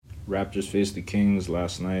Raptors faced the Kings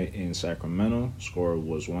last night in Sacramento. Score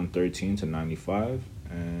was 113-95,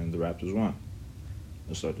 and the Raptors won.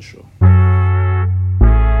 Let's start the show.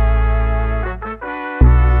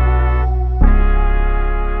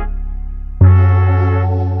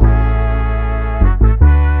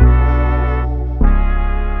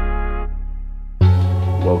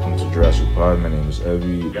 Welcome to Jurassic Pod. My name is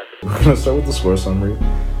Evie. We're going to start with the score summary.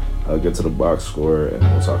 I'll get to the box score, and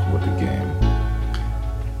we'll talk about the game.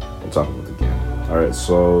 Alright,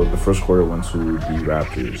 so the first quarter went to the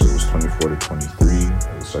Raptors. It was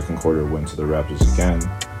 24-23. The second quarter went to the Raptors again.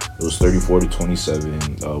 It was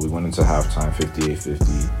 34-27. We went into halftime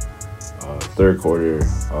 58-50. Third quarter,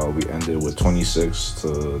 we ended with 26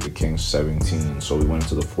 to the Kings 17. So we went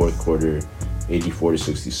into the fourth quarter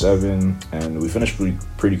 84-67, and we finished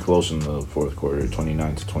pretty close in the fourth quarter,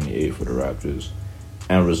 29-28 for the Raptors.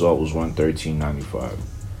 End result was 113-95.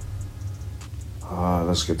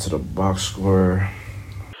 Let's get to the box score.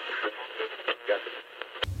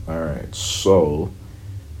 Alright, so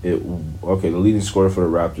the leading scorer for the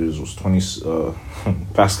Raptors was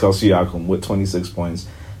Pascal Siakam with 26 points,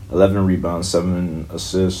 11 rebounds, 7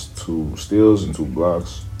 assists, 2 steals, and 2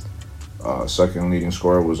 blocks. Second leading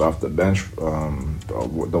scorer was off the bench, the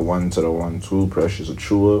 1-1-2, Precious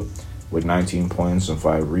Achiuwa with 19 points and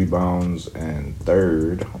 5 rebounds. And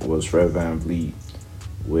third was Fred VanVleet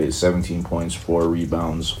with 17 points, 4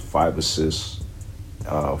 rebounds, 5 assists,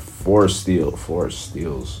 4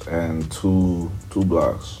 steals, and 2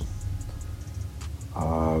 blocks.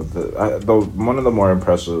 One of the more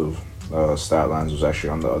impressive stat lines was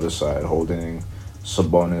actually on the other side, holding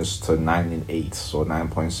Sabonis to 9 and 8, so 9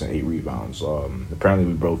 points and 8 rebounds. Apparently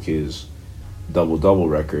we broke his double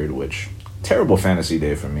record, which terrible fantasy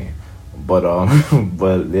day for me. But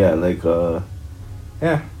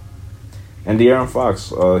yeah. And De'Aaron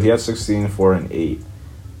Fox, he had 16, 4, and 8.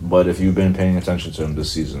 But if you've been paying attention to him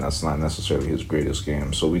this season, that's not necessarily his greatest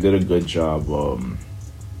game. So we did a good job.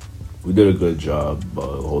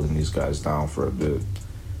 Holding these guys down for a bit.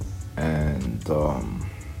 And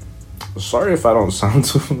sorry if I don't sound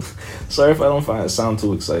too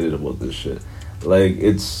excited about this shit. Like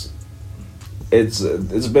it's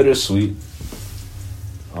bittersweet.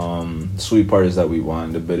 Sweet part is that we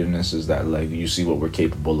won. The bitterness is that like you see what we're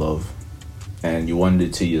capable of, and you wonder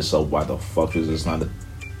to yourself, why the fuck is this not a...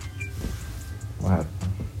 What happened?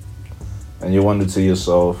 And you wonder to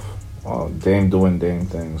yourself, oh, Dame doing Dame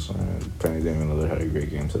things. Apparently Dame Lillard had a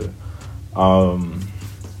great game today.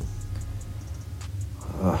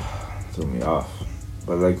 Threw me off.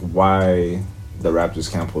 But like, why the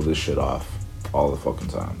Raptors can't pull this shit off all the fucking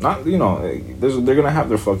time? Not, they're gonna have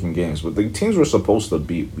their fucking games, but the teams we're supposed to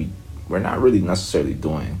beat, we're not really necessarily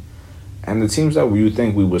doing. And the teams that you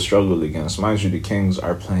think we would struggle against, mind you, the Kings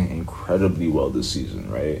are playing incredibly well this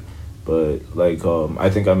season, right? But like,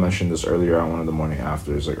 I think I mentioned this earlier on one of the morning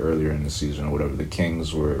afters, like earlier in the season or whatever. The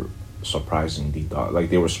Kings were surprising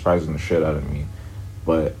they were surprising the shit out of me.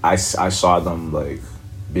 But I saw them like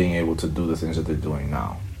being able to do the things that they're doing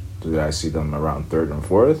now. Did I see them around third and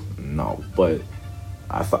fourth? No, but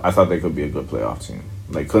I thought they could be a good playoff team.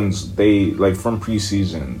 Like, from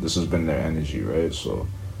preseason, this has been their energy, right? So,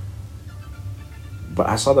 but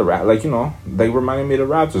I saw they reminded me of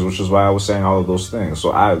the Raptors, which is why I was saying all of those things.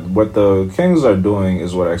 So what the Kings are doing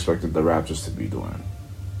is what I expected the Raptors to be doing.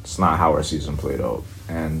 It's not how our season played out.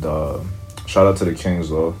 And shout out to the Kings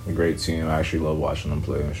though, a great team. I actually love watching them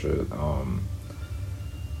play and shit.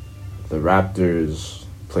 The Raptors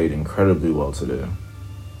played incredibly well today.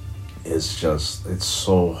 It's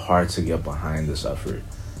so hard to get behind this effort.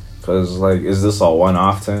 Because, like, is this a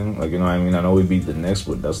one-off thing? Like, you know what I mean? I know we beat the Knicks,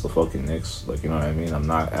 but that's the fucking Knicks. Like, you know what I mean? I'm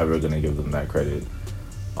not ever going to give them that credit.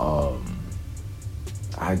 I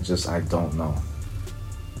don't know.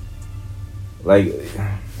 Like,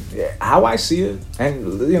 how I see it,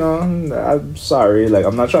 and, I'm sorry. Like,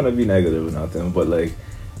 I'm not trying to be negative or nothing, but, like,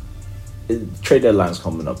 trade deadline's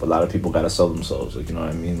coming up. A lot of people gotta sell themselves. Like, you know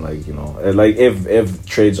what I mean? Like, like if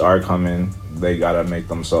trades are coming, they gotta make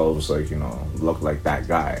themselves look like that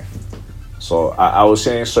guy. So I was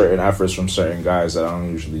seeing certain efforts from certain guys that I don't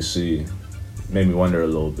usually see. Made me wonder a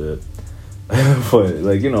little bit. But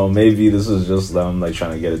maybe this is just them like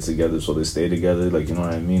trying to get it together so they stay together. Like, you know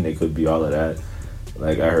what I mean? They could be all of that.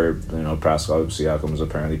 Like, I heard, Pascal Siakam is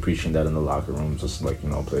apparently preaching that in the locker room, just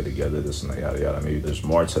play together, this and that, yada yada. Maybe there's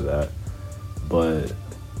more to that. But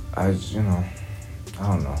I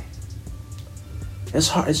don't know. It's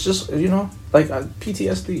hard. It's just,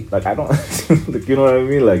 PTSD. Like, I don't, like, you know what I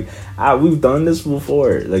mean? Like, we've done this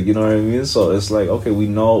before. Like, you know what I mean? So it's like, okay,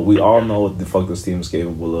 we all know what the fuck this team is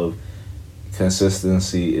capable of.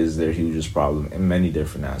 consistency is their hugest problem in many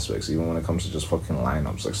different aspects, even when it comes to just fucking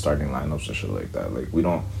lineups, like starting lineups and shit like that. Like, we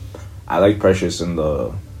don't. I like Precious in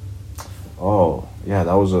the. Oh yeah,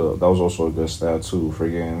 that was also a good stat too.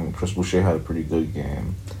 Friggin' Chris Boucher had a pretty good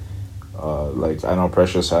game. Like, I know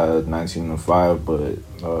Precious had 19-5,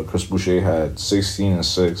 but Chris Boucher had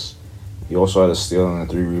 16-6. He also had a steal and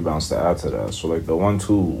 3 rebounds to add to that. So like the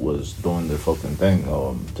 1-2 was doing the fucking thing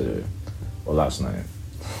today or last night.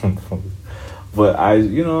 But I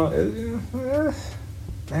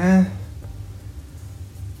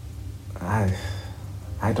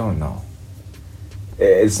don't know.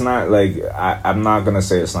 It's not like I'm not gonna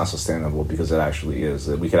say it's not sustainable, because it actually is.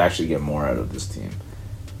 We could actually get more out of this team.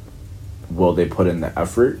 Will they put in the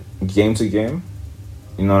effort game to game?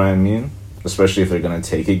 You know what I mean? Especially if they're gonna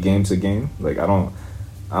take it game to game. Like, I don't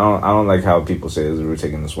like how people say that we're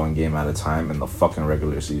taking this one game at a time in the fucking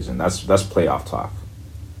regular season. That's playoff talk.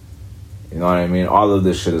 You know what I mean? All of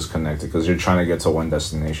this shit is connected, because you're trying to get to one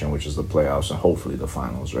destination, which is the playoffs and hopefully the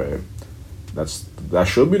finals, right? That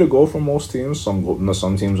should be the goal for most teams.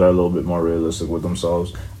 Some teams are a little bit more realistic with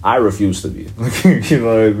themselves. I refuse to be. You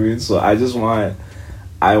know what I mean? So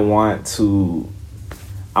I want to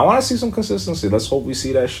see some consistency. Let's hope we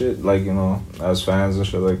see that shit, like, you know, as fans and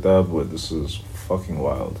shit like that. But this is fucking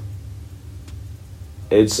wild.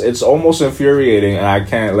 It's almost infuriating, and I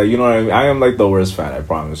can't, like, you know what I mean? I am like the worst fan, I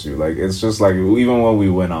promise you. Like, it's just like, even when we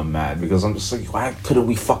win, I'm mad, because I'm just like, why couldn't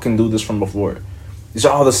we fucking do this from before? These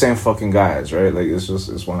are all the same fucking guys, right? Like,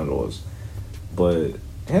 it's one of those. But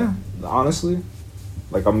yeah, honestly,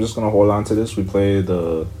 like, I'm just gonna hold on to this. We play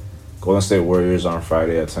the Golden State Warriors on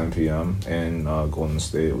Friday at 10 p.m. in Golden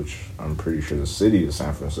State, which I'm pretty sure the city is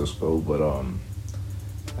San Francisco. But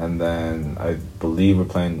and then I believe we're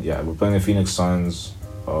playing the Phoenix Suns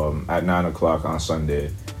at 9 o'clock on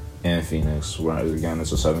Sunday in Phoenix. Again,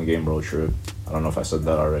 it's a 7-game road trip. I don't know if I said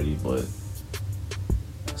that already, but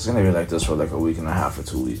it's gonna be like this for like a week and a half or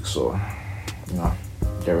 2 weeks. So, you know,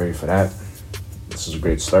 get ready for that. This is a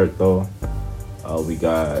great start though. We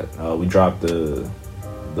dropped the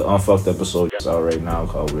Unfucked episode out right now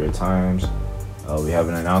called Weird Times. We have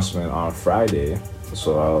an announcement on Friday,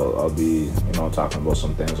 so I'll be, you know, talking about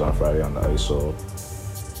some things on Friday on the ISO.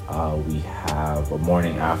 We have a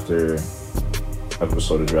morning after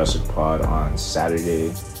episode of Jurassic Pod on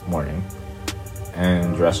Saturday morning,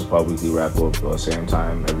 and Jurassic Pod weekly wrap up same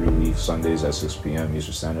time every week, Sundays at 6 p.m.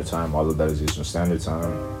 Eastern Standard Time. All of that is Eastern Standard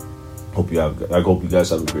Time. I hope you guys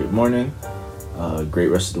have a great morning, great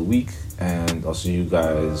rest of the week. And I'll see you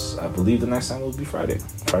guys, I believe the next time will be Friday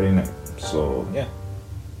night. So, yeah.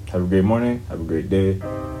 Have a great morning. Have a great day.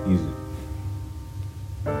 Easy.